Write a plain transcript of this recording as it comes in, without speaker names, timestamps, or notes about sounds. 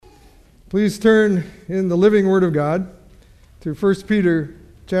Please turn in the living Word of God to 1 Peter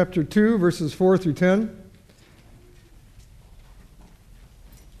chapter 2, verses 4 through 10.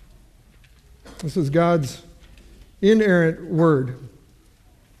 This is God's inerrant Word.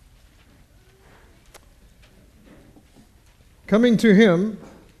 Coming to him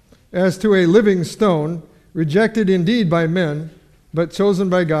as to a living stone, rejected indeed by men, but chosen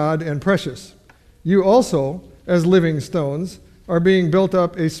by God and precious. You also, as living stones, are being built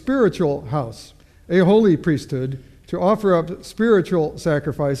up a spiritual house, a holy priesthood, to offer up spiritual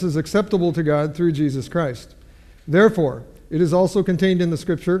sacrifices acceptable to God through Jesus Christ. Therefore, it is also contained in the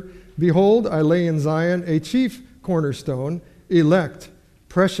Scripture, Behold, I lay in Zion a chief cornerstone, elect,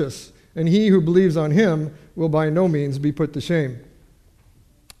 precious, and he who believes on him will by no means be put to shame.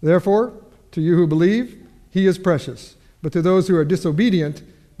 Therefore, to you who believe, he is precious. But to those who are disobedient,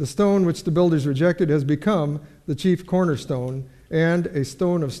 the stone which the builders rejected has become the chief cornerstone, and a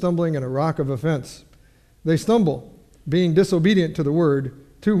stone of stumbling and a rock of offense. They stumble, being disobedient to the word,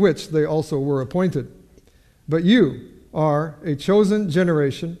 to which they also were appointed. But you are a chosen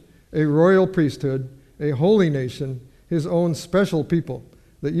generation, a royal priesthood, a holy nation, his own special people,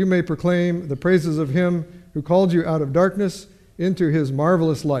 that you may proclaim the praises of him who called you out of darkness into his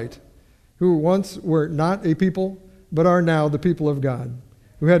marvelous light, who once were not a people, but are now the people of God,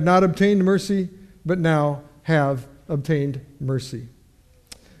 who had not obtained mercy, but now have obtained mercy.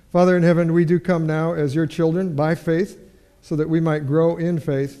 Father in heaven, we do come now as your children by faith, so that we might grow in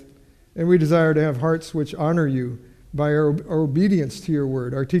faith, and we desire to have hearts which honor you by our obedience to your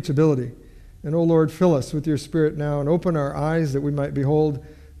word, our teachability. And, O Lord, fill us with your Spirit now and open our eyes that we might behold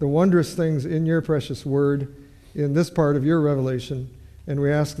the wondrous things in your precious word in this part of your revelation. And we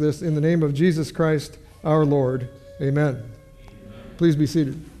ask this in the name of Jesus Christ, our Lord. Amen. Amen. Please be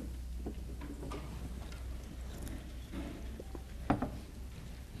seated.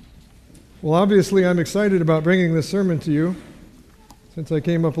 Well, obviously, I'm excited about bringing this sermon to you, since I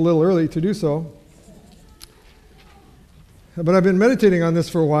came up a little early to do so. But I've been meditating on this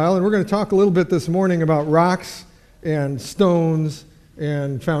for a while, and we're going to talk a little bit this morning about rocks and stones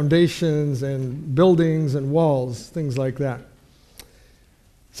and foundations and buildings and walls, things like that.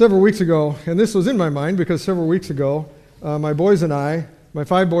 Several weeks ago, and this was in my mind because several weeks ago, my boys and I, my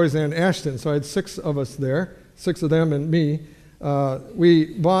 5 boys and Ashton, so I had 6 of us there, 6 of them and me, we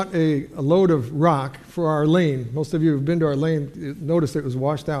bought a load of rock for our lane. Most of you who've been to our lane noticed it was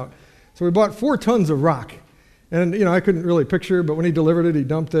washed out. So we bought 4 tons of rock. And, I couldn't really picture, but when he delivered it, he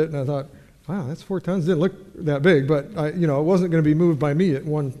dumped it, and I thought, wow, that's 4 tons. Didn't look that big, but, it wasn't going to be moved by me at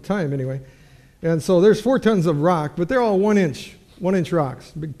one time anyway. And so there's 4 tons of rock, but they're all 1-inch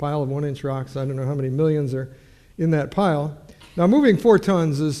rocks, a big pile of 1-inch rocks. I don't know how many millions are in that pile. Now, moving 4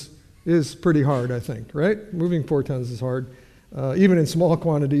 tons is pretty hard, I think, right? Moving 4 tons is hard, even in small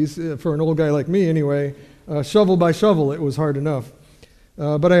quantities. For an old guy like me anyway, shovel by shovel, it was hard enough.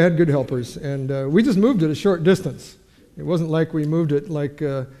 But I had good helpers, and we just moved it a short distance. It wasn't like we moved it like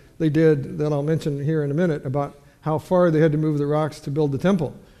they did, that I'll mention here in a minute, about how far they had to move the rocks to build the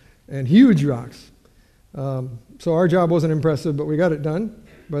temple, and huge rocks. So our job wasn't impressive, but we got it done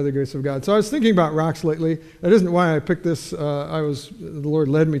by the grace of God. So I was thinking about rocks lately. That isn't why I picked this. The Lord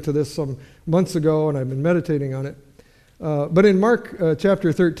led me to this some months ago, and I've been meditating on it. But in Mark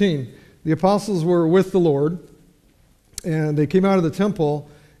chapter 13, the apostles were with the Lord, and they came out of the temple,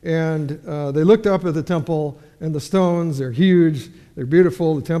 and they looked up at the temple, and the stones, they're huge, they're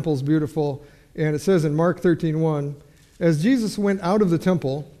beautiful, the temple's beautiful. And it says in Mark 13:1, as Jesus went out of the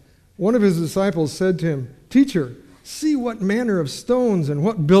temple, one of his disciples said to him, Teacher, see what manner of stones and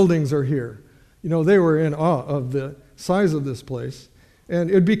what buildings are here. They were in awe of the size of this place. And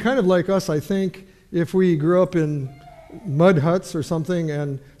it'd be kind of like us, I think, if we grew up in mud huts or something,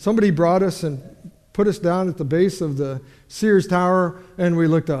 and somebody brought us and put us down at the base of the Sears Tower, and we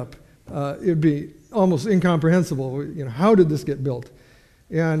looked up. It'd be almost incomprehensible. How did this get built?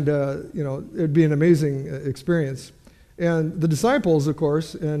 And, it'd be an amazing experience. And the disciples, of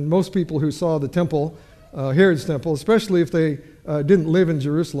course, and most people who saw the temple, Herod's temple, especially if they didn't live in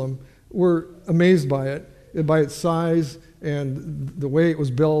Jerusalem, were amazed by it, by its size and the way it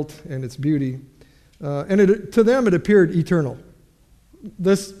was built and its beauty. And to them, it appeared eternal.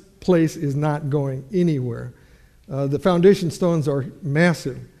 This place is not going anywhere. The foundation stones are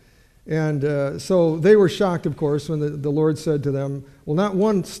massive. And so they were shocked, of course, when the Lord said to them, well, not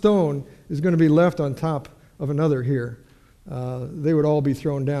one stone is going to be left on top of another here. They would all be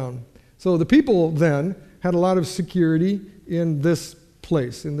thrown down. So the people then had a lot of security in this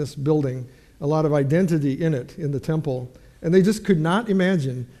place, in this building, a lot of identity in it, in the temple. And they just could not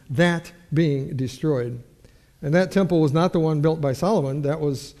imagine that being destroyed. And that temple was not the one built by Solomon. That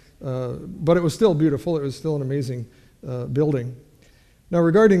was but it was still beautiful. It was still an amazing building. Now,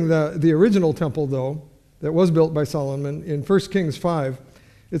 regarding the original temple, though, that was built by Solomon, in 1 Kings 5,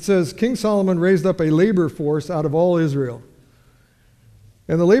 it says, King Solomon raised up a labor force out of all Israel.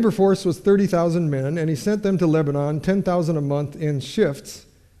 And the labor force was 30,000 men, and he sent them to Lebanon, 10,000 a month in shifts.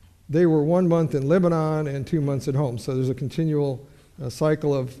 They were 1 month in Lebanon and 2 months at home. So there's a continual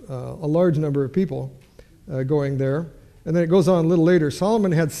cycle of a large number of people going there. And then it goes on a little later.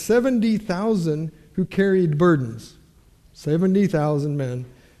 Solomon had 70,000 who carried burdens. 70,000 men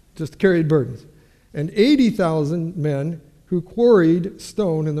just carried burdens. And 80,000 men who quarried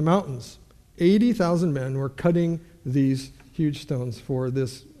stone in the mountains. 80,000 men were cutting these huge stones for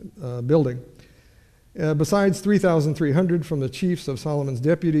this building. Besides 3,300 from the chiefs of Solomon's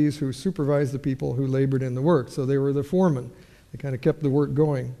deputies who supervised the people who labored in the work. So they were the foremen. They kind of kept the work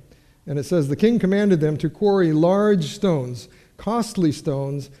going. And it says, the king commanded them to quarry large stones, costly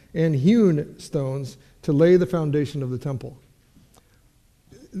stones, and hewn stones to lay the foundation of the temple.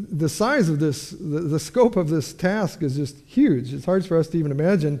 The size of this, the scope of this task is just huge. It's hard for us to even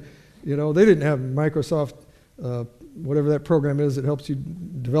imagine. You know, they didn't have Microsoft, whatever that program is that helps you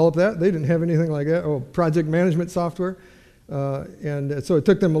develop that. They didn't have anything like that. Oh, project management software. And so it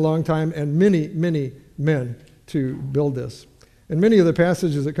took them a long time and many, many men to build this. And many of the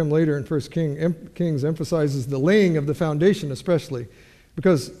passages that come later in 1 Kings emphasizes the laying of the foundation especially,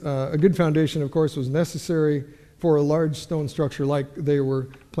 because a good foundation, of course, was necessary for a large stone structure like they were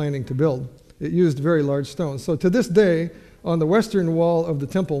planning to build. It used very large stones. So to this day, on the western wall of the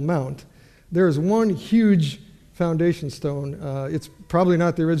Temple Mount, there is one huge foundation stone. It's probably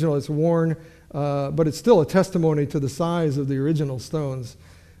not the original, it's worn, but it's still a testimony to the size of the original stones.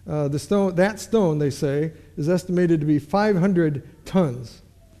 That stone, they say, is estimated to be 500 tons.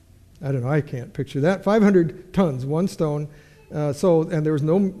 I don't know, I can't picture that. 500 tons, one stone. And there was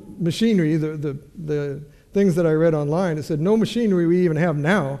no machinery. The things that I read online, it said no machinery we even have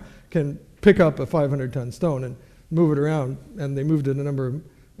now can pick up a 500-ton stone and move it around, and they moved it a number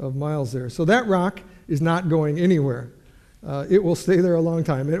of miles there. So that rock is not going anywhere. It will stay there a long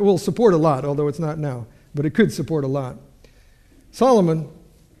time. It will support a lot, although it's not now, but it could support a lot. Solomon,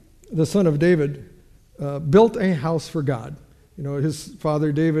 the son of David, built a house for God. You know, his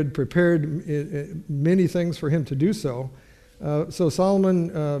father David prepared many things for him to do so. So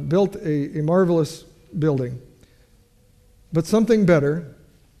Solomon built a marvelous building. But something better,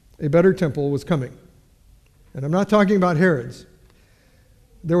 a better temple was coming. And I'm not talking about Herod's.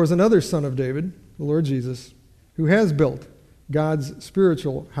 There was another son of David, the Lord Jesus, who has built God's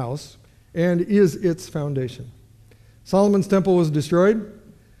spiritual house and is its foundation. Solomon's temple was destroyed.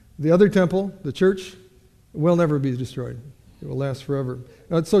 The other temple, the church, will never be destroyed. It will last forever.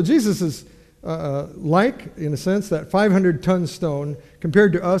 So Jesus is like, in a sense, that 500-ton stone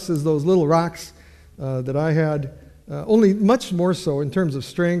compared to us as those little rocks that I had, only much more so in terms of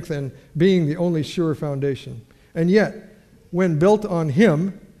strength and being the only sure foundation. And yet, when built on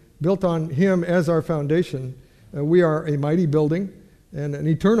Him as our foundation, we are a mighty building and an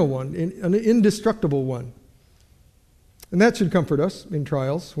eternal one, an indestructible one. And that should comfort us in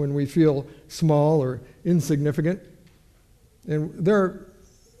trials when we feel small or insignificant. And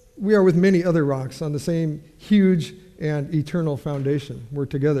we are with many other rocks on the same huge and eternal foundation. We're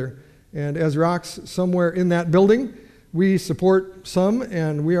together. And as rocks somewhere in that building, we support some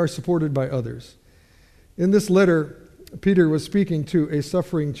and we are supported by others. In this letter, Peter was speaking to a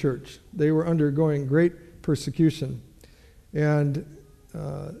suffering church. They were undergoing great persecution. And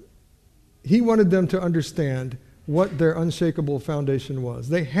he wanted them to understand what their unshakable foundation was.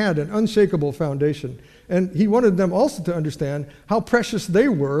 They had an unshakable foundation. And he wanted them also to understand how precious they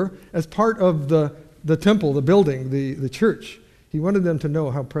were as part of the temple, the building, the church. He wanted them to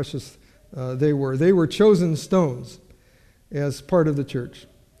know how precious they were. They were chosen stones as part of the church.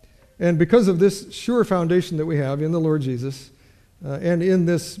 And because of this sure foundation that we have in the Lord Jesus and in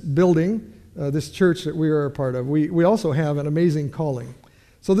this building, this church that we are a part of, we also have an amazing calling.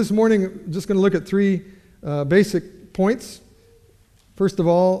 So this morning, I'm just going to look at three basic points. First of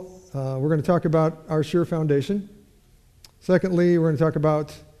all, we're going to talk about our sure foundation. Secondly, we're going to talk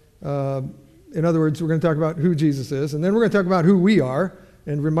about, in other words, we're going to talk about who Jesus is. And then we're going to talk about who we are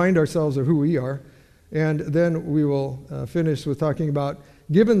and remind ourselves of who we are. And then we will finish with talking about,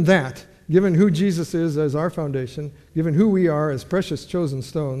 given who Jesus is as our foundation, given who we are as precious chosen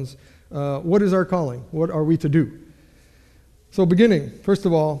stones, what is our calling? What are we to do? So beginning, first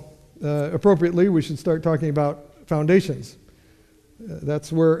of all, appropriately, we should start talking about foundations.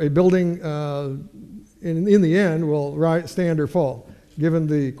 That's where a building, in the end, will stand or fall, given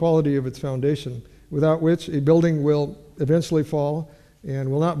the quality of its foundation, without which a building will eventually fall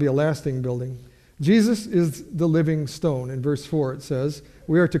and will not be a lasting building. Jesus is the living stone. In verse 4 it says,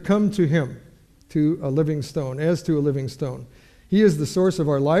 we are to come to him, to a living stone, as to a living stone. He is the source of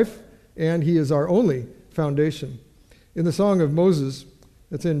our life, and he is our only foundation. In the Song of Moses,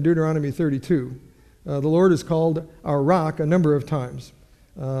 that's in Deuteronomy 32, the Lord is called our rock a number of times.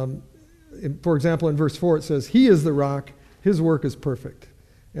 For example, in verse 4 it says, he is the rock, his work is perfect.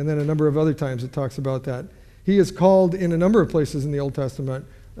 And then a number of other times it talks about that. He is called in a number of places in the Old Testament,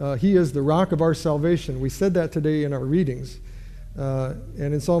 he is the rock of our salvation. We said that today in our readings. And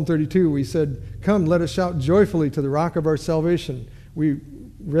in Psalm 32 we said, come, let us shout joyfully to the rock of our salvation. We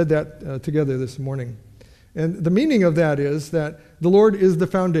read that together this morning. And the meaning of that is that the Lord is the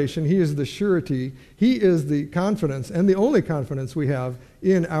foundation. He is the surety. He is the confidence and the only confidence we have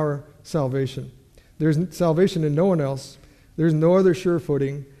in our salvation. There's salvation in no one else. There's no other sure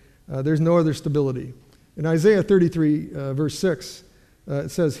footing. There's no other stability. In Isaiah 33, verse 6,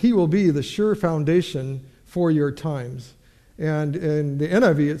 it says, he will be the sure foundation for your times. And in the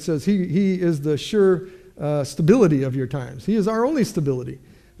NIV, it says he is the sure stability of your times. He is our only stability.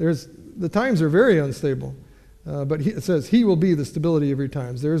 The times are very unstable, but it says he will be the stability of your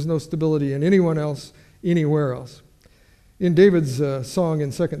times. There is no stability in anyone else, anywhere else. In David's song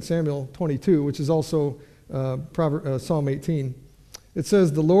in 2 Samuel 22, which is also Psalm 18, it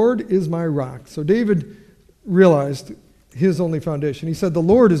says, the Lord is my rock. So David realized his only foundation. He said, the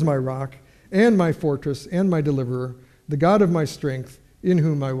Lord is my rock and my fortress and my deliverer, the God of my strength, in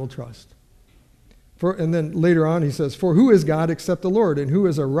whom I will trust. And then later on he says, for who is God except the Lord, and who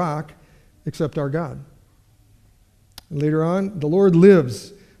is a rock except our God? And later on, the Lord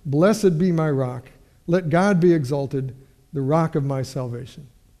lives. Blessed be my rock. Let God be exalted, the rock of my salvation.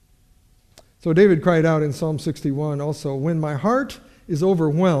 So David cried out in Psalm 61 also, when my heart is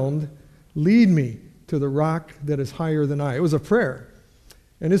overwhelmed, lead me to the rock that is higher than I. It was a prayer.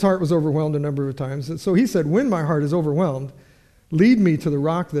 And his heart was overwhelmed a number of times. And so he said, when my heart is overwhelmed, lead me to the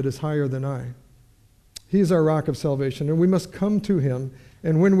rock that is higher than I. He is our rock of salvation, and we must come to him.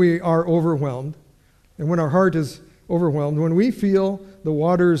 And when we are overwhelmed, and when our heart is overwhelmed, when we feel the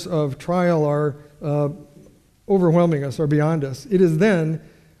waters of trial are overwhelming us or beyond us, it is then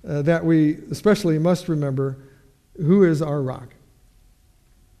that we especially must remember who is our rock,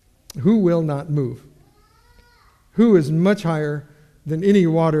 who will not move, who is much higher than any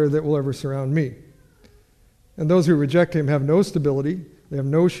water that will ever surround me. And those who reject him have no stability. They have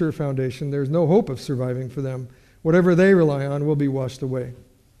no sure foundation. There's no hope of surviving for them. Whatever they rely on will be washed away.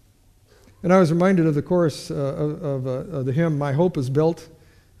 And I was reminded of the chorus of the hymn, My Hope is Built.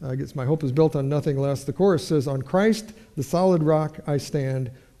 I guess my hope is built on nothing less. The chorus says, on Christ, the solid rock, I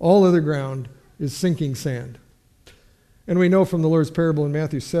stand. All other ground is sinking sand. And we know from the Lord's parable in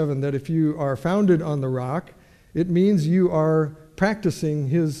Matthew 7 that if you are founded on the rock, it means you are practicing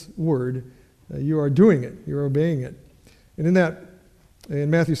his word. You are doing it. You're obeying it. And in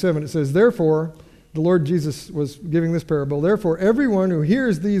Matthew 7, it says, therefore, the Lord Jesus was giving this parable, therefore, everyone who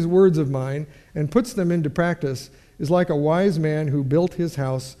hears these words of mine and puts them into practice is like a wise man who built his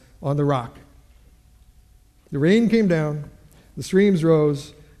house on the rock. The rain came down, the streams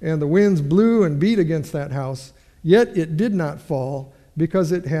rose, and the winds blew and beat against that house, yet it did not fall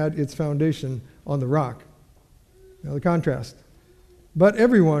because it had its foundation on the rock. Now the contrast. But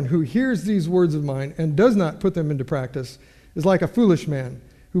everyone who hears these words of mine and does not put them into practice is like a foolish man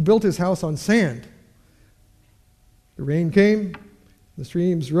who built his house on sand. The rain came, the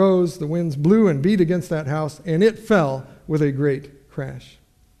streams rose, the winds blew and beat against that house, and it fell with a great crash.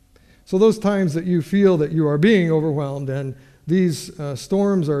 So those times that you feel that you are being overwhelmed and these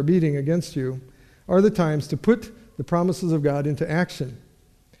storms are beating against you are the times to put the promises of God into action.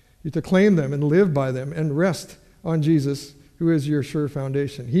 You're to claim them and live by them and rest on Jesus, who is your sure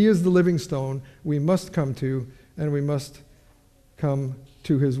foundation. He is the living stone we must come to, and we must come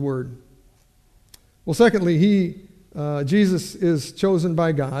to his word. Well, secondly, Jesus is chosen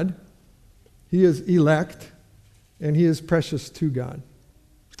by God. He is elect, and he is precious to God.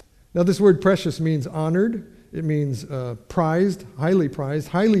 Now, this word precious means honored. It means prized,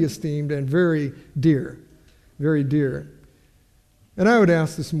 highly esteemed, and very dear. Very dear. And I would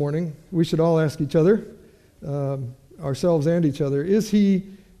ask this morning, we should all ask each other, ourselves and each other, is he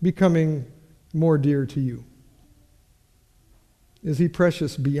becoming more dear to you? Is he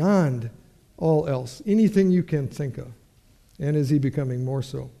precious beyond all else, anything you can think of? And is he becoming more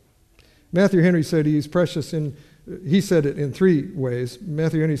so? Matthew Henry said he said it in three ways.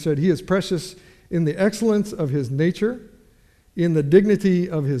 Matthew Henry said he is precious in the excellence of his nature, in the dignity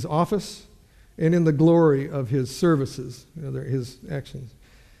of his office, and in the glory of his services, his actions.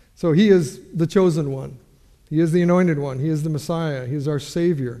 So he is the chosen one. He is the anointed one. He is the Messiah. He is our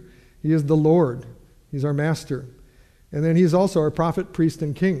Savior. He is the Lord. He's our Master. And then he is also our prophet, priest,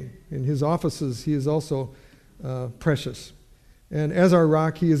 and king. In his offices, he is also precious. And as our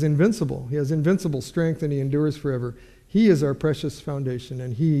rock, he is invincible. He has invincible strength, and he endures forever. He is our precious foundation,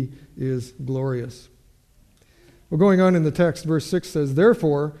 and he is glorious. Well, going on in the text, verse 6 says,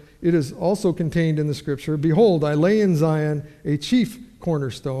 "Therefore, it is also contained in the scripture, Behold, I lay in Zion a chief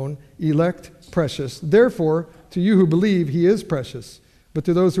cornerstone, elect, precious. Therefore, to you who believe, he is precious. But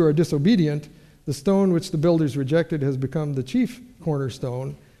to those who are disobedient, the stone which the builders rejected has become the chief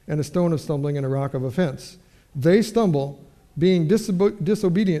cornerstone, and a stone of stumbling and a rock of offense. They stumble, being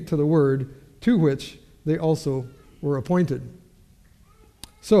disobedient to the word, to which they also were appointed."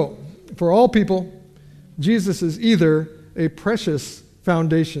 So, for all people, Jesus is either a precious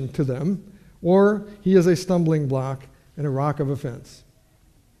foundation to them, or he is a stumbling block and a rock of offense.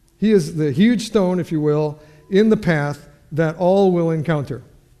 He is the huge stone, if you will, in the path that all will encounter.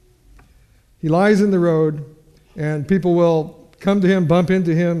 He lies in the road, and people will come to him, bump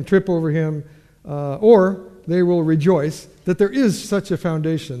into him, trip over him, or they will rejoice that there is such a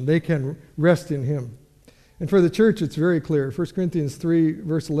foundation. They can rest in him. And for the church, it's very clear. 1 Corinthians 3,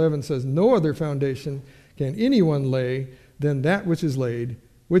 verse 11 says, "No other foundation can anyone lay than that which is laid,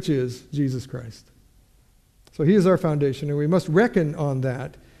 which is Jesus Christ." So he is our foundation, and we must reckon on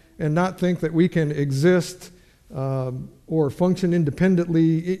that and not think that we can exist or function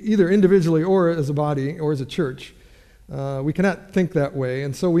independently, either individually or as a body or as a church. We cannot think that way,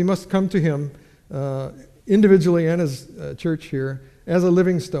 and so we must come to him individually and as a church here, as a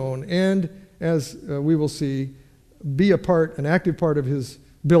living stone, and as we will see, be an active part of his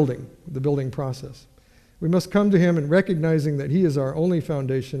building, the building process. We must come to him in recognizing that he is our only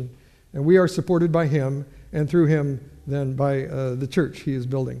foundation, and we are supported by him, and through him then by the church he is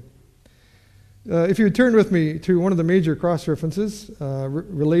building. If you would turn with me to one of the major cross-references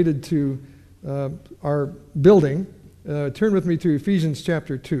related to our building, turn with me to Ephesians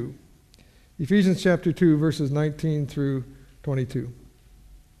chapter 2. Ephesians chapter 2, verses 19 through 22.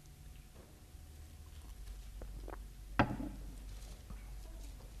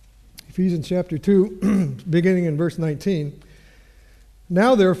 Ephesians chapter 2, beginning in verse 19.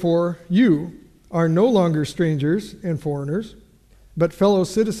 "Now therefore you are no longer strangers and foreigners, but fellow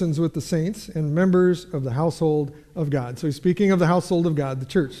citizens with the saints and members of the household of God." So he's speaking of the household of God, the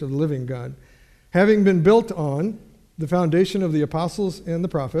church of the living God. "Having been built on the foundation of the apostles and the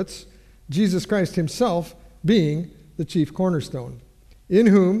prophets, Jesus Christ himself being the chief cornerstone, in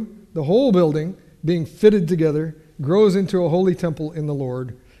whom the whole building, being fitted together, grows into a holy temple in the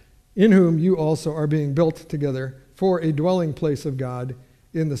Lord, in whom you also are being built together for a dwelling place of God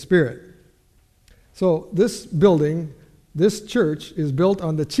in the Spirit." So this building, this church, is built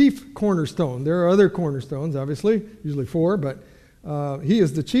on the chief cornerstone. There are other cornerstones, obviously, usually 4, but he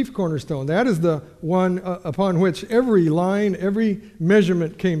is the chief cornerstone. That is the one upon which every line, every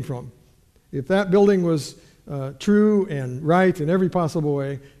measurement came from. If that building was true and right in every possible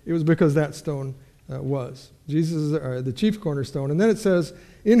way, it was because that stone was. Jesus is the chief cornerstone. And then it says,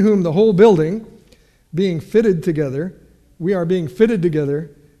 "In whom the whole building, being fitted together," we are being fitted together,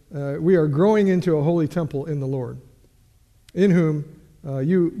 we are growing into a holy temple in the Lord, "in whom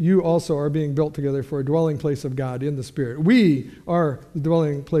you also are being built together for a dwelling place of God in the Spirit." We are the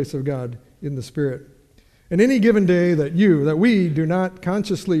dwelling place of God in the Spirit. And any given day that we do not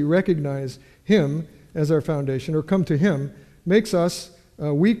consciously recognize him as our foundation or come to him makes us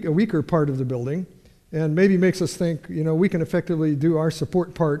a weaker part of the building, and maybe makes us think, we can effectively do our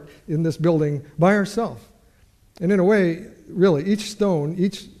support part in this building by ourselves. And in a way, really, each stone,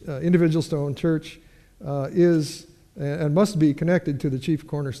 each individual stone, church, is and must be connected to the chief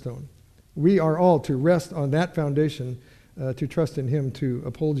cornerstone. We are all to rest on that foundation, to trust in him to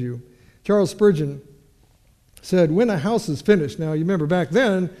uphold you. Charles Spurgeon said, "When a house is finished," now you remember back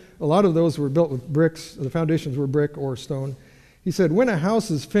then, a lot of those were built with bricks, the foundations were brick or stone. He said, "When a house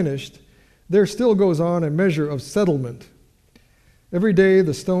is finished, there still goes on a measure of settlement. Every day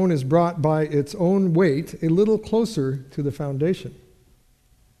the stone is brought by its own weight a little closer to the foundation."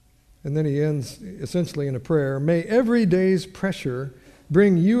 And then he ends essentially in a prayer, "May every day's pressure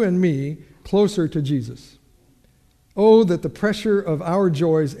bring you and me closer to Jesus. Oh, that the pressure of our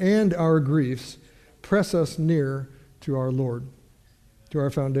joys and our griefs press us near to our Lord," to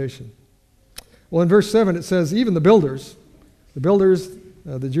our foundation. Well, in verse 7 it says, even the builders,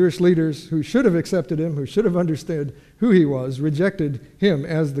 the Jewish leaders who should have accepted him, who should have understood who he was, rejected him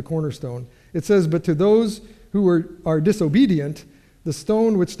as the cornerstone. It says, "But to those who are disobedient, the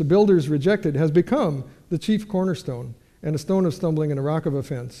stone which the builders rejected has become the chief cornerstone, and a stone of stumbling and a rock of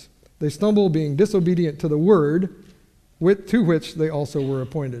offense. They stumble being disobedient to the word to which they also were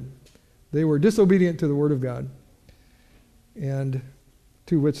appointed. They were disobedient to the word of God, and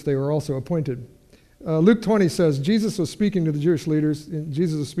to which they were also appointed. Luke 20 says, Jesus was speaking to the Jewish leaders, and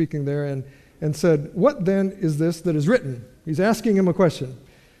Jesus was speaking there, and said, "What then is this that is written?" He's asking him a question.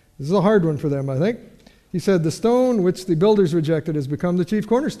 This is a hard one for them, I think. He said, "The stone which the builders rejected has become the chief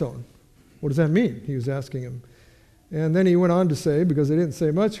cornerstone." What does that mean? He was asking him. And then he went on to say, because they didn't say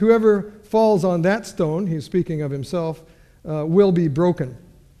much, "Whoever falls on that stone," he's speaking of himself, "will be broken.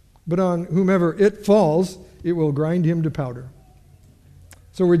 But on whomever it falls, it will grind him to powder."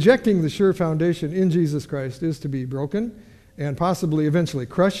 So rejecting the sure foundation in Jesus Christ is to be broken and possibly eventually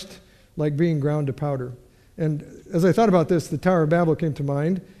crushed, like being ground to powder. And as I thought about this, the Tower of Babel came to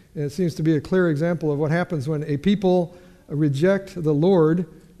mind, and it seems to be a clear example of what happens when a people reject the Lord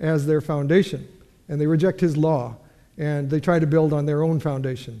as their foundation, and they reject his law, and they try to build on their own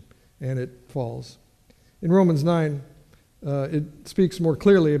foundation, and it falls. In Romans 9, it speaks more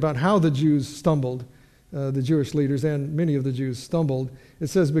clearly about how the Jews stumbled, the Jewish leaders and many of the Jews stumbled. It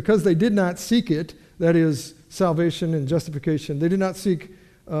says, because they did not seek it, that is, salvation and justification, they did not seek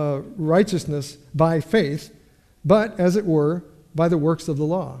righteousness by faith, but, as it were, by the works of the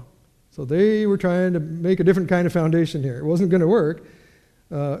law. So they were trying to make a different kind of foundation here. It wasn't going to work,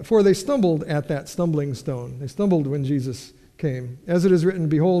 for they stumbled at that stumbling stone. They stumbled when Jesus came. As it is written,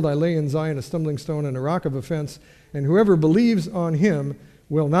 "Behold, I lay in Zion a stumbling stone and a rock of offense, and whoever believes on him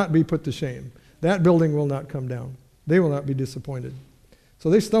will not be put to shame." That building will not come down. They will not be disappointed. So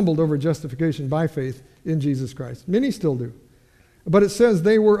they stumbled over justification by faith in Jesus Christ. Many still do. But it says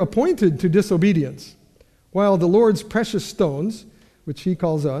they were appointed to disobedience, while the Lord's precious stones, which he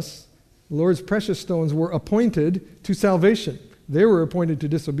calls us, the Lord's precious stones were appointed to salvation. They were appointed to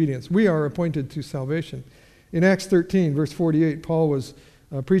disobedience. We are appointed to salvation. In Acts 13, verse 48, Paul was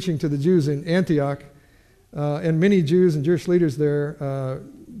preaching to the Jews in Antioch, and many Jews and Jewish leaders there,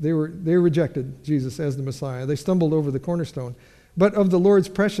 they rejected Jesus as the Messiah. They stumbled over the cornerstone. But of the Lord's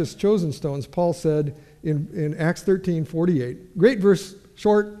precious chosen stones, Paul said in Acts 13:48, great verse,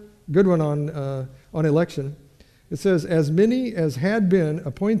 short, good one on election. It says, "As many as had been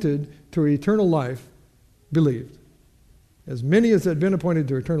appointed to eternal life believed." As many as had been appointed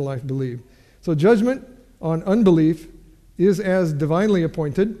to eternal life believed. So judgment on unbelief is as divinely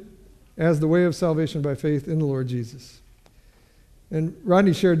appointed as the way of salvation by faith in the Lord Jesus. And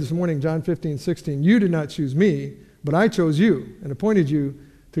Rodney shared this morning, John 15:16, "You did not choose me, but I chose you and appointed you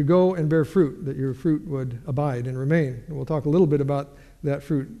to go and bear fruit, that your fruit would abide and remain." And we'll talk a little bit about that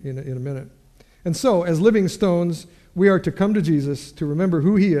fruit in a minute. And so, as living stones, we are to come to Jesus to remember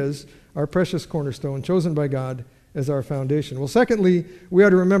who he is, our precious cornerstone, chosen by God as our foundation. Well, secondly, we are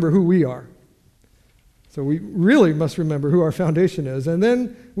to remember who we are. So we really must remember who our foundation is, and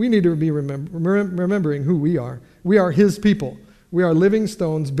then we need to be remembering who we are. We are his people. We are living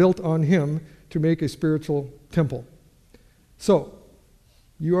stones built on him to make a spiritual temple. So,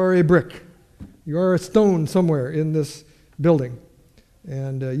 you are a brick. You are a stone somewhere in this building.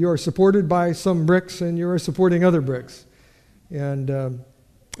 And you are supported by some bricks, and you are supporting other bricks. And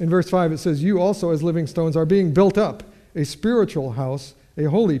in verse 5 it says, "You also as living stones are being built up, a spiritual house, a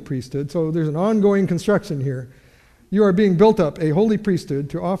holy priesthood." So there's an ongoing construction here. You are being built up, a holy priesthood,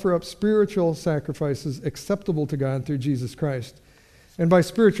 to offer up spiritual sacrifices acceptable to God through Jesus Christ. And by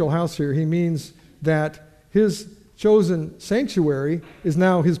spiritual house here, he means that his chosen sanctuary is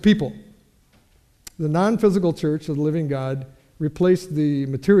now his people. The non-physical church of the living God replaced the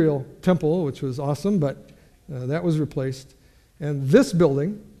material temple, which was awesome, but that was replaced. And this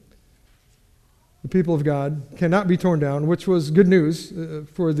building, the people of God, cannot be torn down, which was good news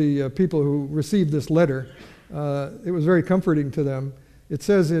for the people who received this letter. It was very comforting to them. It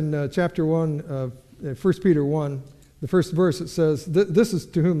says in chapter 1 of 1 Peter 1, the first verse, it says, this is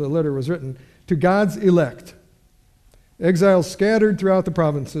to whom the letter was written, "To God's elect, exiles scattered throughout the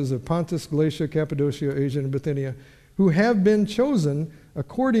provinces of Pontus, Galatia, Cappadocia, Asia, and Bithynia, who have been chosen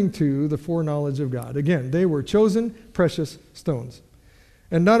according to the foreknowledge of God." Again, they were chosen precious stones.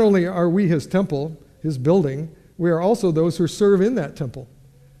 And not only are we his temple, his building, we are also those who serve in that temple.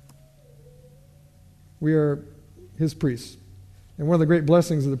 We are his priests. And one of the great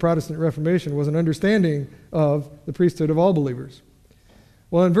blessings of the Protestant Reformation was an understanding of the priesthood of all believers.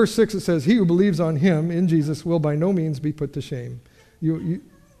 Well, in verse 6 it says, "He who believes on him," in Jesus, "will by no means be put to shame." You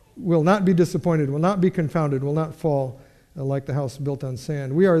will not be disappointed, will not be confounded, will not fall like the house built on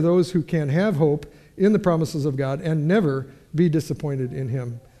sand. We are those who can have hope in the promises of God and never be disappointed in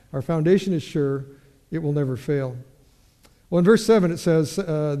him. Our foundation is sure, it will never fail. Well, in verse 7 it says,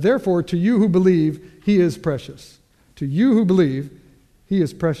 "Therefore to you who believe, he is precious." To you who believe, he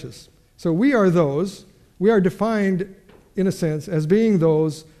is precious. So we are defined, in a sense, as being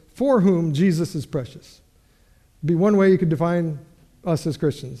those for whom Jesus is precious. Be one way you could define us as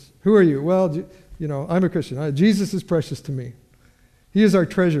Christians. Who are you? Well, I'm a Christian. Jesus is precious to me. He is our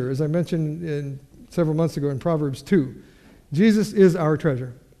treasure, as I mentioned several months ago in Proverbs 2. Jesus is our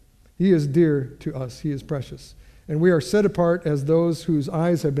treasure. He is dear to us. He is precious. And we are set apart as those whose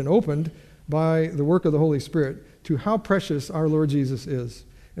eyes have been opened by the work of the Holy Spirit to how precious our Lord Jesus is.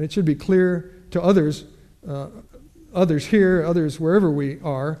 And it should be clear to others here, others wherever we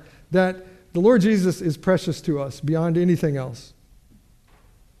are, that the Lord Jesus is precious to us beyond anything else.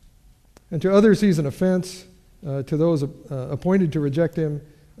 And to others, he's an offense, to those appointed to reject him.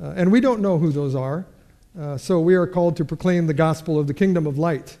 And we don't know who those are. So we are called to proclaim the gospel of the kingdom of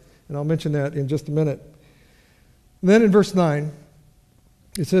light. And I'll mention that in just a minute. And then in verse 9,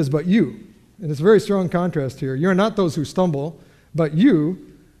 it says, but you, and it's a very strong contrast here. You're not those who stumble, but you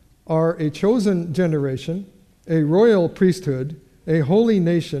are a chosen generation, a royal priesthood, a holy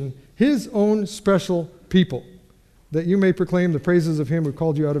nation, his own special people, that you may proclaim the praises of him who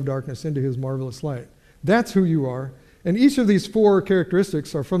called you out of darkness into his marvelous light. That's who you are. And each of these four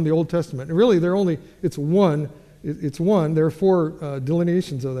characteristics are from the Old Testament. And really, it's one. There are four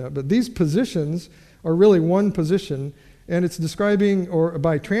delineations of that. But these positions are really one position, and it's describing, or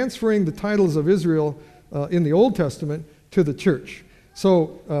by transferring the titles of Israel in the Old Testament to the church.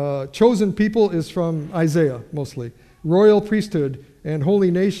 So chosen people is from Isaiah mostly. Royal priesthood and holy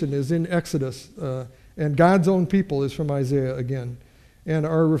nation is in Exodus. And God's own people is from Isaiah again. And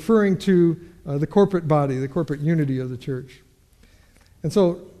are referring to the corporate body, the corporate unity of the church. And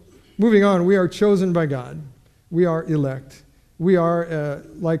so, moving on, we are chosen by God. We are elect. We are,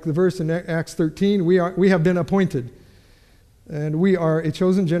 like the verse in Acts 13, we have been appointed. And we are a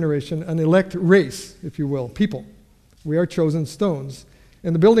chosen generation, an elect race, if you will, people. We are chosen stones.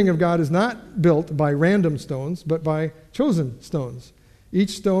 And the building of God is not built by random stones, but by chosen stones.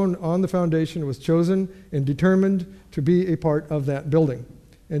 Each stone on the foundation was chosen and determined to be a part of that building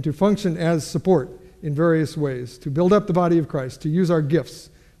and to function as support in various ways, to build up the body of Christ, to use our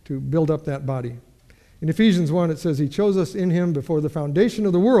gifts to build up that body. In Ephesians 1, it says, he chose us in him before the foundation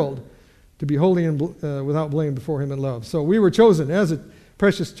of the world to be holy and without blame before him in love. So we were chosen as a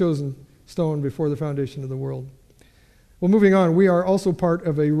precious chosen stone before the foundation of the world. Well, moving on, we are also part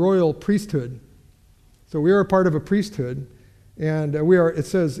of a royal priesthood. So we are a part of a priesthood. And it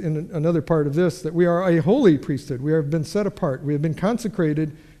says in another part of this that we are a holy priesthood. We have been set apart. We have been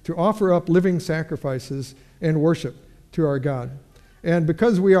consecrated to offer up living sacrifices and worship to our God. And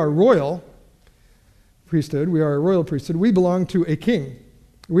because we are royal priesthood, we belong to a king.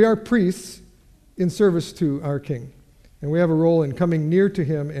 We are priests in service to our king. And we have a role in coming near to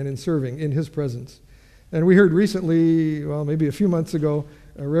him and in serving in his presence. And we heard recently, maybe a few months ago,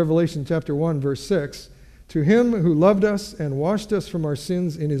 Revelation chapter 1, verse 6, to him who loved us and washed us from our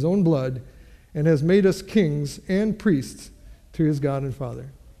sins in his own blood and has made us kings and priests to his God and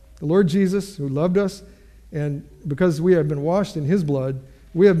Father. The Lord Jesus, who loved us, and because we have been washed in his blood,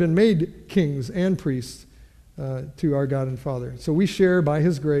 we have been made kings and priests to our God and Father. So we share by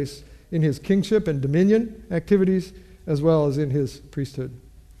his grace in his kingship and dominion activities as well as in his priesthood.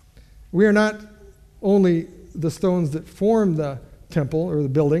 We are not only the stones that form the temple or the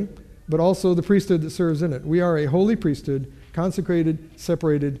building, but also the priesthood that serves in it. We are a holy priesthood, consecrated,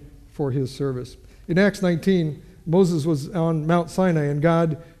 separated for his service. In Acts 19, Moses was on Mount Sinai, and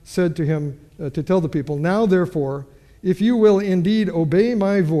God said to him to tell the people, now therefore, if you will indeed obey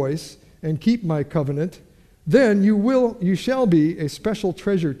my voice and keep my covenant, then you shall be a special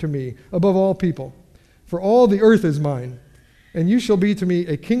treasure to me above all people. For all the earth is mine, and you shall be to me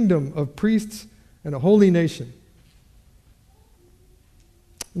a kingdom of priests and a holy nation.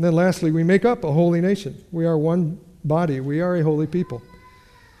 And then lastly, we make up a holy nation. We are one body. We are a holy people.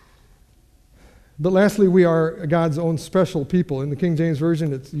 But lastly, we are God's own special people. In the King James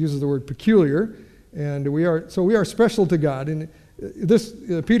Version, it uses the word peculiar. And we are special to God. And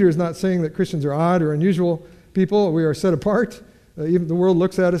Peter is not saying that Christians are odd or unusual people. We are set apart. Even the world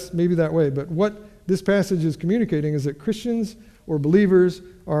looks at us maybe that way. But what this passage is communicating is that Christians or believers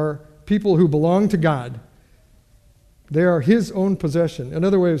are people who belong to God. They are his own possession.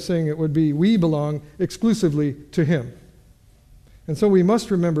 Another way of saying it would be we belong exclusively to him. And so we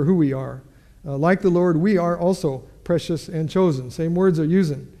must remember who we are. Like the Lord, we are also precious and chosen. Same words are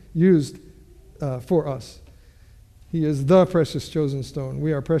used for us. He is the precious chosen stone.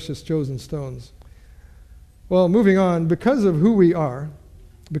 We are precious chosen stones. Well, moving on, because of who we are,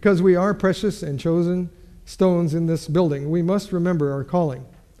 because we are precious and chosen stones in this building, we must remember our calling.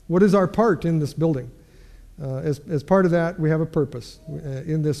 What is our part in this building? As part of that, we have a purpose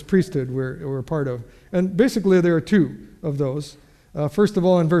in this priesthood we're a part of. And basically, there are two of those. First of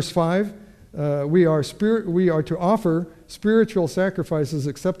all, in verse 5, we are to offer spiritual sacrifices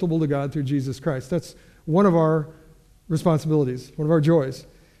acceptable to God through Jesus Christ. That's one of our responsibilities, one of our joys,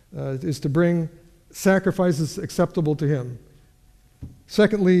 is to bring sacrifices acceptable to Him.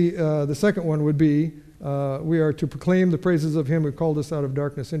 Secondly, the second one would be we are to proclaim the praises of Him who called us out of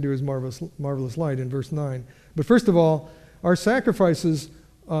darkness into His marvelous light in verse 9. But first of all, our sacrifices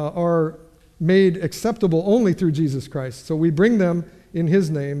are made acceptable only through Jesus Christ. So we bring them in His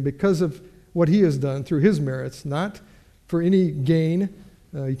name because of what He has done through His merits, not for any gain.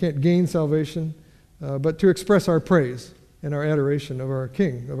 You can't gain salvation, but to express our praise and our adoration of our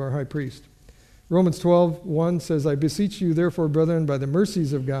King, of our high priest. Romans 12:1 says, I beseech you, therefore, brethren, by the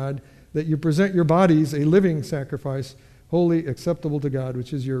mercies of God, that you present your bodies a living sacrifice, wholly acceptable to God,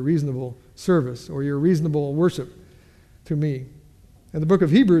 which is your reasonable service or your reasonable worship to me. And the book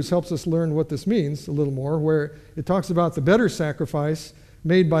of Hebrews helps us learn what this means a little more, where it talks about the better sacrifice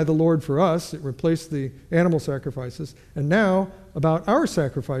made by the Lord for us. It replaced the animal sacrifices. And now about our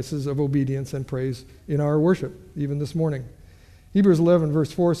sacrifices of obedience and praise in our worship, even this morning. Hebrews 11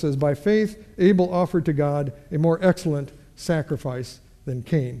 verse 4 says, by faith Abel offered to God a more excellent sacrifice than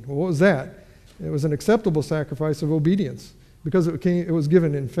Cain. Well, what was that? It was an acceptable sacrifice of obedience because it was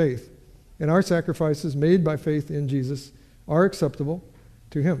given in faith. And our sacrifices made by faith in Jesus are acceptable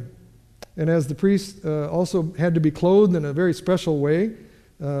to Him. And as the priest also had to be clothed in a very special way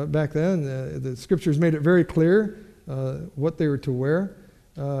back then, the Scriptures made it very clear what they were to wear.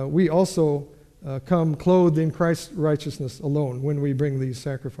 We also come clothed in Christ's righteousness alone when we bring these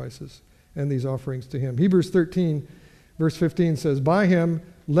sacrifices and these offerings to Him. Hebrews 13, verse 15 says, by Him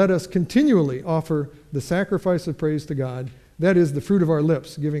let us continually offer the sacrifice of praise to God, that is the fruit of our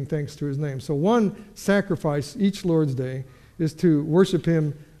lips, giving thanks to His name. So one sacrifice each Lord's Day is to worship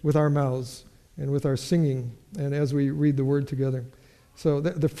Him with our mouths and with our singing and as we read the Word together. So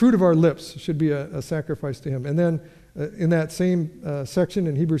the fruit of our lips should be a sacrifice to Him. And then in that same section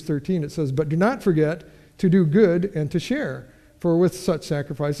in Hebrews 13, it says, but do not forget to do good and to share, for with such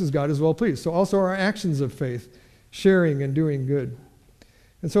sacrifices God is well pleased. So also our actions of faith, sharing and doing good.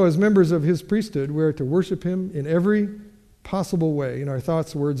 And so as members of His priesthood, we're to worship Him in every possible way, in our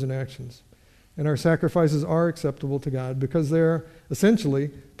thoughts, words, and actions. And our sacrifices are acceptable to God because they're essentially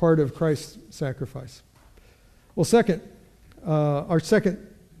part of Christ's sacrifice. Well, second, our second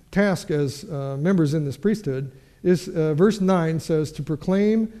task as members in this priesthood is, verse 9 says, to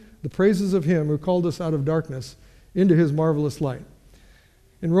proclaim the praises of Him who called us out of darkness into His marvelous light.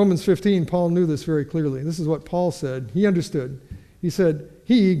 In Romans 15, Paul knew this very clearly. This is what Paul said. He understood. He said,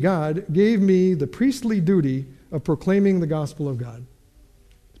 He, God, gave me the priestly duty of proclaiming the gospel of God.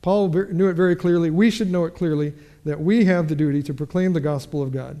 Paul knew it very clearly. We should know it clearly that we have the duty to proclaim the gospel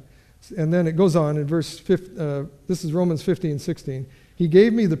of God. And then it goes on in verse 5, this is Romans 15:16. He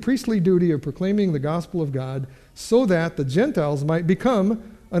gave me the priestly duty of proclaiming the gospel of God so that the Gentiles might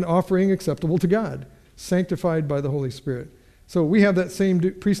become an offering acceptable to God, sanctified by the Holy Spirit. So we have that same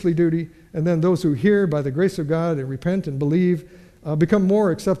priestly duty, and then those who hear by the grace of God and repent and believe become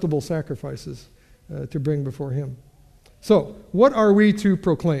more acceptable sacrifices to bring before Him. So what are we to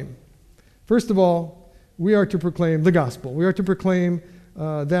proclaim? First of all, we are to proclaim the gospel. We are to proclaim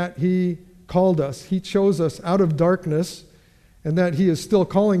that He called us. He chose us out of darkness, and that He is still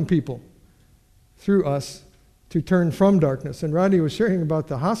calling people through us to turn from darkness. And Rodney was sharing about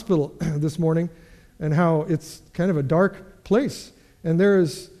the hospital this morning and how it's kind of a dark place. And there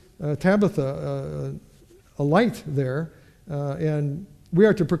is Tabitha, a light there, and we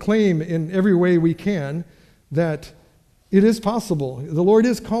are to proclaim in every way we can that it is possible. The Lord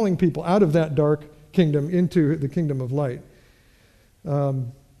is calling people out of that dark kingdom into the kingdom of light.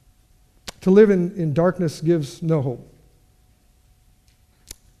 To live in darkness gives no hope.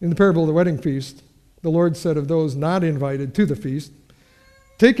 In the parable of the wedding feast, the Lord said of those not invited to the feast,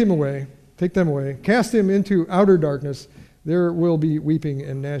 take them away, cast him into outer darkness, there will be weeping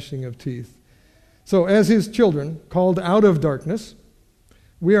and gnashing of teeth. So as His children, called out of darkness,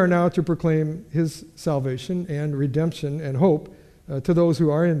 we are now to proclaim His salvation and redemption and hope to those who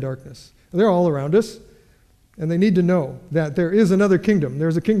are in darkness. They're all around us, and they need to know that there is another kingdom.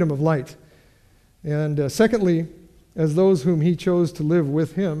 There's a kingdom of light. And secondly, as those whom He chose to live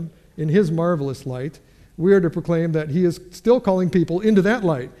with Him in His marvelous light, we are to proclaim that He is still calling people into that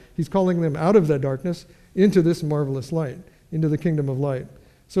light. He's calling them out of that darkness into this marvelous light, into the kingdom of light.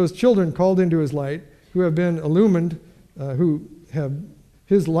 So as children called into His light, who have been illumined,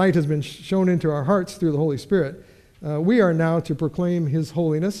 His light has been shown into our hearts through the Holy Spirit, we are now to proclaim His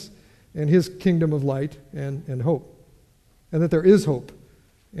holiness and his kingdom of light and hope. And that there is hope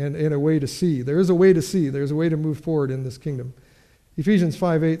and a way to see. There is a way to see. There's a way to move forward in this kingdom. Ephesians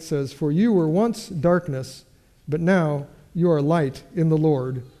 5:8 says, "For you were once darkness, but now you are light in the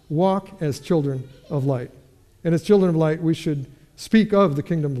Lord. Walk as children of light." And as children of light, we should speak of the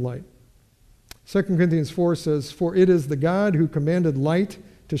kingdom of light. 2 Corinthians 4 says, "For it is the God who commanded light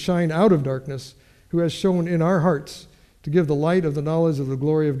to shine out of darkness, who has shown in our hearts to give the light of the knowledge of the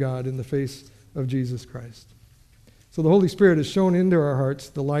glory of God in the face of Jesus Christ." So the Holy Spirit has shown into our hearts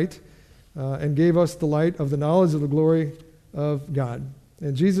the light and gave us the light of the knowledge of the glory of God.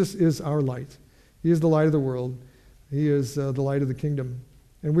 And Jesus is our light. He is the light of the world. He is the light of the kingdom.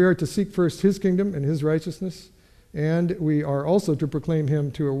 And we are to seek first his kingdom and his righteousness, and we are also to proclaim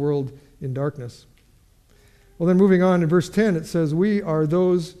him to a world in darkness. Well, then moving on in verse 10, it says, "We are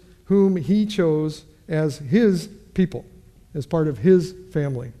those whom he chose as his people," as part of his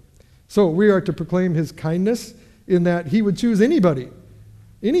family. So we are to proclaim his kindness in that he would choose anybody,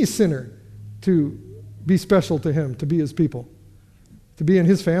 any sinner, to be special to him, to be his people, to be in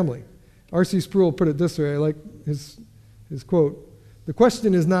his family. R.C. Sproul put it this way, I like his quote, "The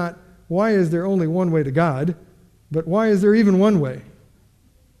question is not, why is there only one way to God, but why is there even one way?"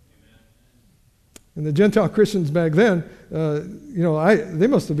 And the Gentile Christians back then, they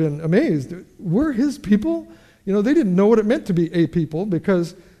must have been amazed. We're his people? They didn't know what it meant to be a people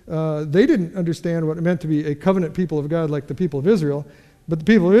because they didn't understand what it meant to be a covenant people of God like the people of Israel. But the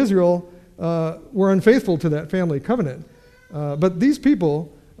people of Israel were unfaithful to that family covenant. But these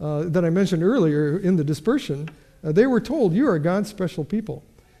people that I mentioned earlier in the dispersion, they were told, "You are God's special people."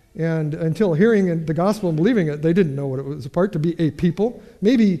 And until hearing the gospel and believing it, they didn't know what it was apart to be a people.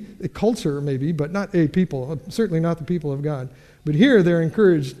 Maybe a culture, but not a people. Certainly not the people of God. But here they're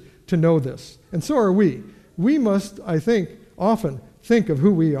encouraged to know this. And so are we. We must, I think, often think of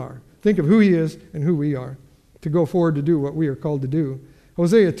who we are. Think of who he is and who we are to go forward to do what we are called to do.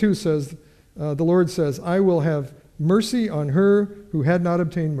 Hosea 2 says, the Lord says, "I will have mercy on her who had not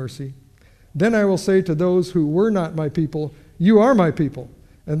obtained mercy. Then I will say to those who were not my people, 'You are my people.'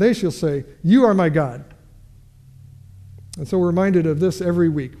 And they shall say, 'You are my God.'" And so we're reminded of this every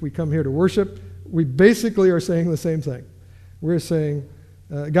week. We come here to worship. We basically are saying the same thing. We're saying,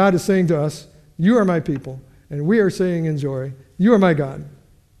 God is saying to us, "You are my people." And we are saying in joy, "You are my God."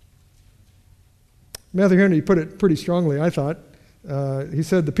 Matthew Henry put it pretty strongly, I thought. He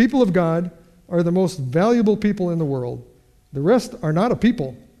said, "The people of God are the most valuable people in the world. The rest are not a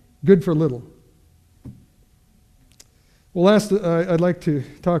people, good for little." Well, last, I'd like to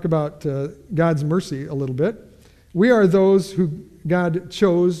talk about God's mercy a little bit. We are those who God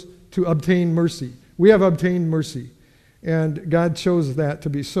chose to obtain mercy. We have obtained mercy, and God chose that to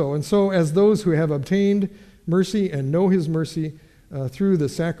be so. And so, as those who have obtained mercy and know his mercy through the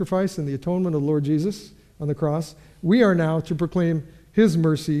sacrifice and the atonement of the Lord Jesus on the cross, we are now to proclaim his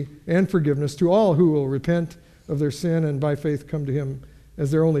mercy and forgiveness to all who will repent of their sin and by faith come to him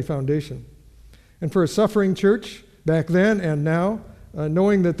as their only foundation. And for a suffering church, back then and now,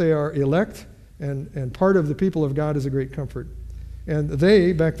 knowing that they are elect and part of the people of God is a great comfort. And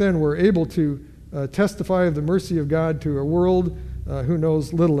they, back then, were able to testify of the mercy of God to a world who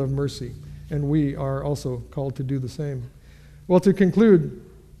knows little of mercy. And we are also called to do the same. Well, to conclude,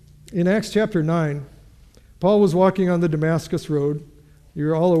 in Acts chapter 9, Paul was walking on the Damascus road.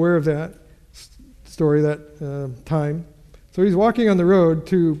 You're all aware of that story, that time. So he's walking on the road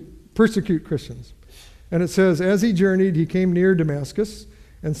to persecute Christians. And it says, "As he journeyed, he came near Damascus,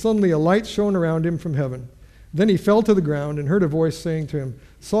 and suddenly a light shone around him from heaven. Then he fell to the ground and heard a voice saying to him,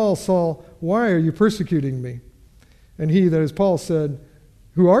 'Saul, Saul, why are you persecuting me?' And he," that is Paul, said,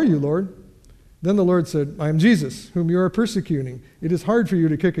 "Who are you, Lord?" Then the Lord said, "I am Jesus, whom you are persecuting. It is hard for you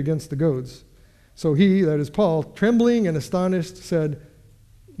to kick against the goads." So he," that is Paul, "trembling and astonished, said,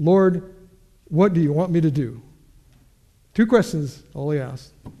 'Lord, what do you want me to do?'" 2 questions, all he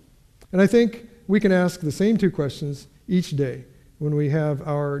asked. And I think we can ask the same 2 questions each day when we have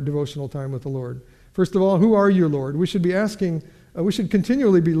our devotional time with the Lord. First of all, who are you, Lord? We should be asking, we should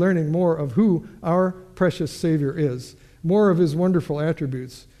continually be learning more of who our precious Savior is, more of his wonderful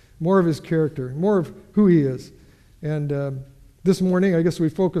attributes, more of his character, more of who he is. And this morning, I guess we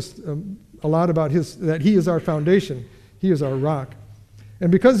focused a lot about that he is our foundation. He is our rock.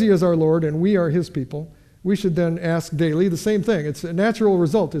 And because he is our Lord and we are his people, we should then ask daily the same thing. It's a natural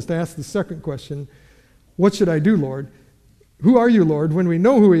result is to ask the second question, what should I do, Lord? Who are you, Lord? When we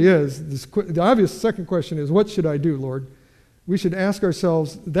know who he is, the obvious second question is, what should I do, Lord? We should ask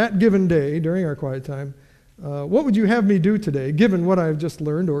ourselves that given day during our quiet time, what would you have me do today, given what I've just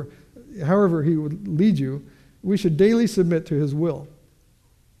learned, or however he would lead you? We should daily submit to his will.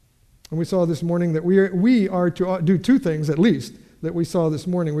 And we saw this morning that we are to do two things, at least, that we saw this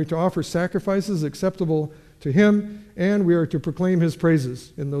morning. We're to offer sacrifices acceptable to him, and we are to proclaim his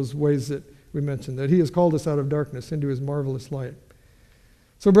praises in those ways that we mentioned, that he has called us out of darkness into his marvelous light.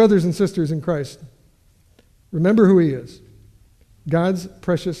 So, brothers and sisters in Christ, remember who he is. God's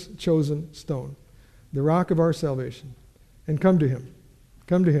precious chosen stone, the rock of our salvation. And come to him.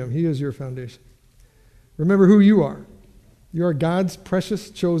 Come to him. He is your foundation. Remember who you are. You are God's precious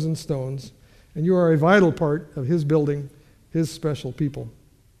chosen stones, and you are a vital part of his building, his special people.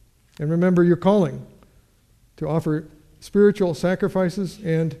 And remember your calling to offer spiritual sacrifices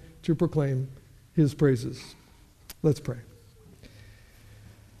and to proclaim his praises. Let's pray.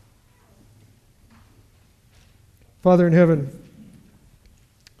 Father in heaven,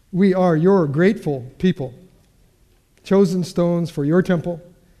 we are your grateful people, chosen stones for your temple,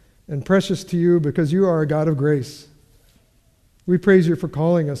 and precious to you because you are a God of grace. We praise you for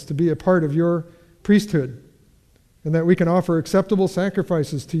calling us to be a part of your priesthood, and that we can offer acceptable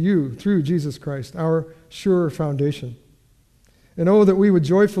sacrifices to you through Jesus Christ, our sure foundation. And oh, that we would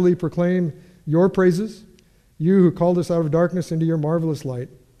joyfully proclaim your praises, you who called us out of darkness into your marvelous light.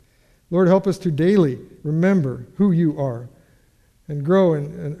 Lord, help us to daily remember who you are and grow in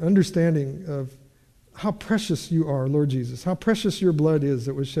an understanding of how precious you are, Lord Jesus, how precious your blood is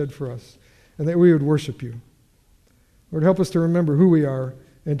that was shed for us, and that we would worship you. Lord, help us to remember who we are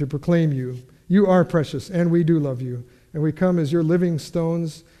and to proclaim you. You are precious, and we do love you. And we come as your living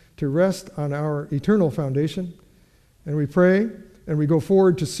stones to rest on our eternal foundation. And we pray, and we go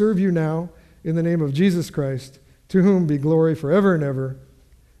forward to serve you now in the name of Jesus Christ, to whom be glory forever and ever.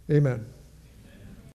 Amen.